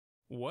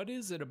What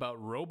is it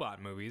about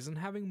robot movies and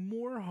having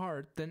more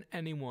heart than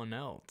anyone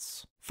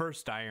else?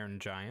 First Iron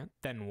Giant,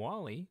 then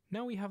WALL-E,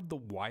 now we have the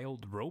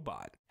Wild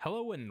Robot.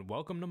 Hello and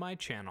welcome to my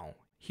channel.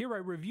 Here I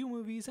review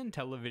movies and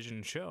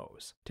television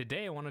shows.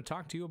 Today I want to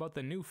talk to you about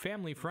the new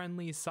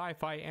family-friendly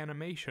sci-fi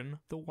animation,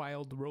 The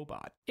Wild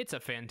Robot. It's a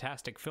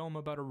fantastic film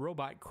about a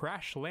robot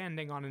crash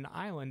landing on an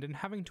island and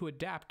having to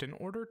adapt in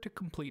order to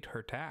complete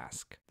her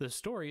task. The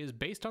story is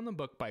based on the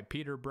book by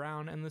Peter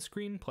Brown and the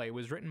screenplay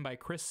was written by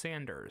Chris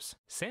Sanders.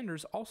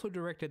 Sanders also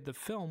directed the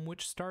film,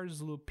 which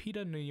stars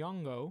Lupita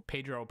Nyong'o,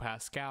 Pedro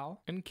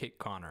Pascal, and Kit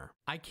Connor.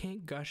 I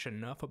can't gush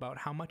enough about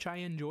how much I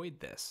enjoyed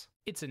this.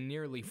 It's a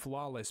nearly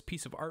flawless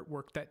piece of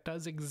artwork that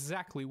does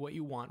exactly what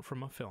you want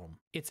from a film.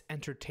 It's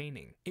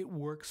entertaining, it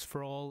works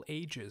for all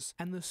ages,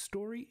 and the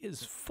story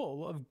is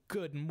full of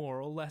good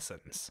moral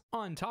lessons.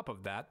 On top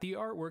of that, the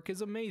artwork is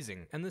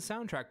amazing, and the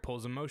soundtrack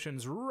pulls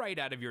emotions right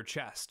out of your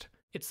chest.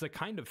 It's the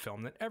kind of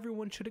film that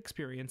everyone should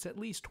experience at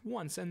least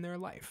once in their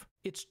life.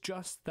 It's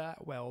just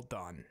that well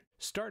done.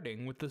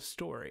 Starting with the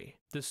story.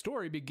 The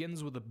story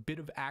begins with a bit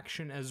of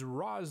action as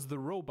Roz the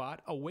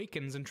robot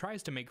awakens and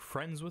tries to make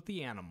friends with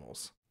the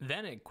animals.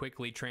 Then it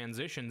quickly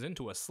transitions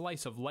into a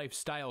slice of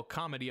lifestyle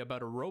comedy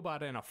about a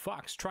robot and a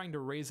fox trying to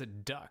raise a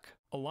duck.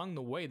 Along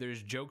the way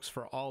there's jokes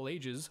for all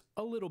ages,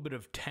 a little bit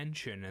of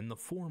tension in the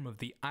form of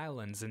the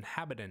island's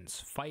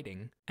inhabitants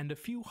fighting, and a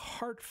few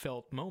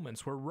heartfelt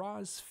moments where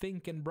Roz,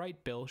 Fink, and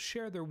Brightbill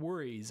share their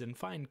worries and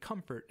find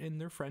comfort in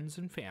their friends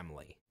and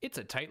family. It's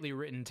a tightly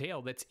written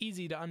tale that's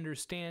easy to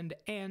understand,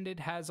 and it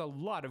has a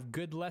lot of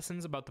good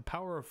lessons about the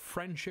power of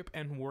friendship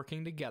and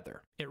working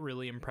together. It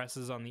really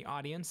impresses on the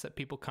audience that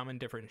people come in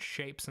different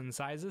shapes and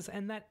sizes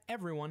and that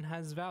everyone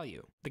has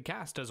value. The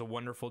cast does a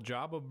wonderful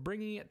job of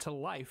bringing it to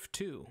life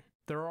too.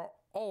 There are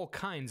all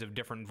kinds of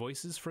different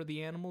voices for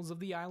the animals of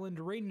the island,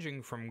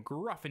 ranging from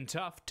gruff and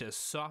tough to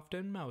soft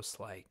and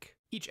mouse-like.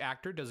 Each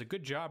actor does a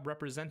good job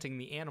representing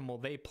the animal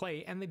they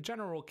play, and the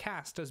general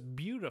cast does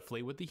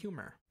beautifully with the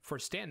humor. For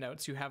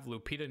standouts, you have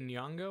Lupita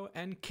Nyong'o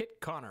and Kit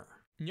Connor.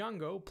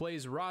 Nyong'o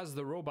plays Roz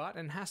the robot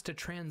and has to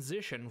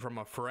transition from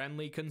a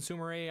friendly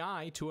consumer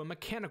AI to a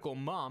mechanical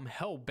mom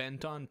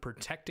hell-bent on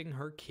protecting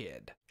her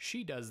kid.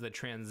 She does the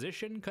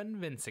transition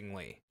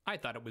convincingly. I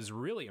thought it was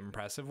really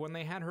impressive when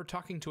they had her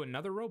talking to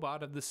another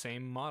robot of the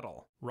same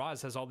model.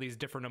 Roz has all these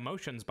different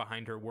emotions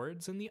behind her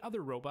words, and the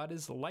other robot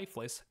is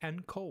lifeless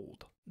and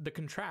cold. The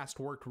contrast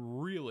worked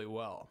really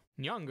well.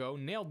 Nyong'o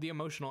nailed the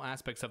emotional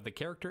aspects of the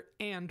character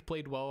and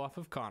played well off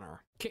of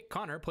Connor. Kit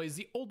Connor plays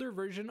the older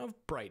version of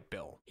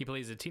Brightbill. He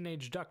plays a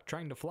teenage duck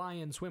trying to fly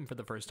and swim for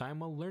the first time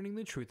while learning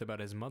the truth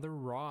about his mother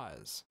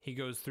Roz. He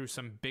goes through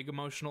some big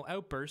emotional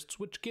outbursts,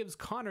 which gives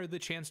Connor the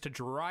chance to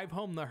drive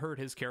home the hurt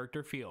his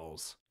character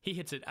feels. He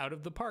hits it out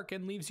of the park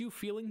and leaves you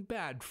feeling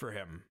bad for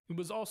him. It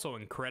was also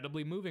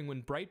incredibly moving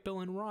when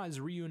Brightbill and Roz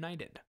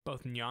reunited.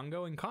 Both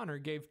Nyong'o and Connor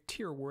gave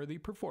tear-worthy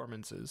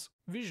performances.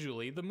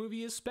 Visually, the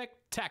movie is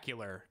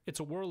spectacular. It's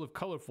a whirl of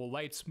colorful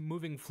lights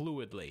moving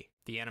fluidly.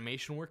 The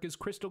animation work is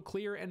crystal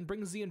clear and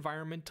brings the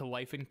environment to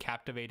life in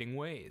captivating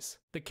ways.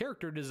 The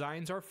character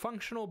designs are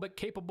functional but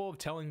capable of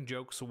telling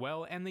jokes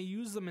well, and they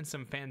use them in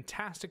some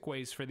fantastic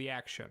ways for the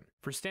action.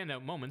 For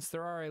standout moments,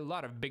 there are a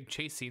lot of big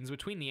chase scenes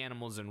between the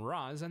animals and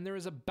Roz, and there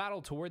is a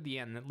battle toward the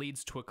end that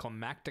leads to a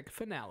climactic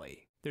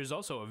finale. There's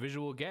also a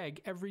visual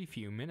gag every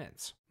few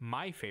minutes.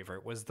 My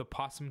favorite was the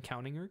possum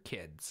counting her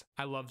kids.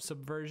 I love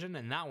Subversion,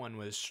 and that one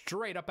was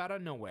straight up out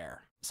of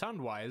nowhere.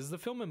 Sound-wise, the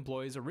film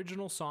employs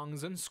original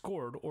songs and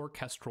scored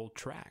orchestral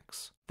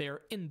tracks. They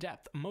are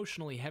in-depth,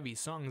 emotionally heavy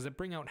songs that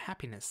bring out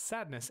happiness,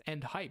 sadness,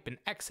 and hype in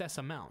excess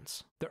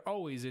amounts. They're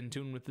always in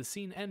tune with the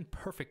scene and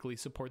perfectly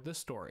support the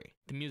story.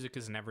 The music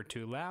is never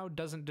too loud,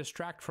 doesn't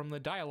distract from the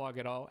dialogue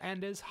at all,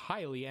 and is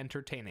highly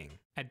entertaining.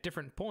 At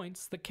different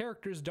points, the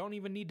characters don't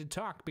even need to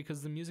talk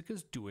because the music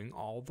is doing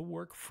all the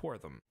work for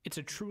them. It's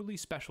a truly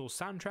special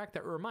soundtrack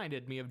that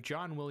reminded me of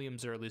John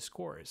Williams' early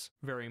scores.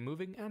 Very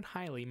moving and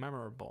highly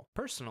memorable.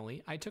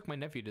 Personally, I took my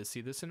nephew to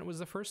see this, and it was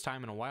the first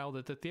time in a while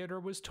that the theater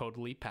was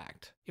totally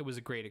packed. It was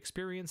a great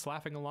experience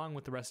laughing along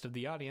with the rest of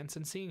the audience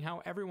and seeing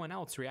how everyone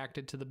else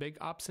reacted to the big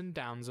ups and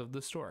downs of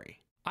the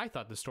story. I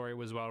thought the story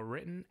was well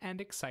written and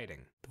exciting.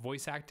 The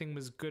voice acting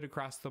was good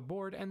across the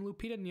board, and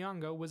Lupita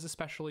Nyong'o was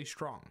especially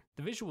strong.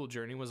 The visual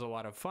journey was a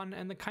lot of fun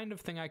and the kind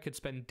of thing I could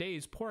spend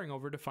days poring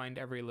over to find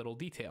every little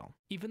detail.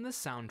 Even the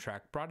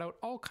soundtrack brought out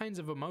all kinds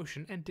of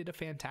emotion and did a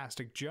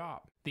fantastic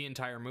job. The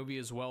entire movie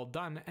is well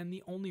done, and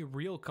the only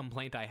real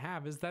complaint I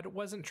have is that it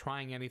wasn't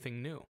trying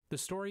anything new. The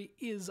story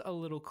is a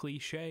little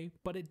cliche,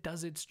 but it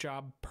does its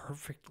job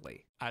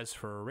perfectly. As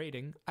for a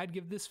rating, I'd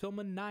give this film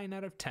a 9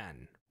 out of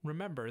 10.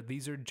 Remember,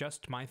 these are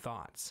just my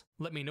thoughts.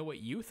 Let me know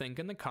what you think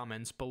in the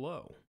comments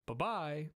below. Bye-bye!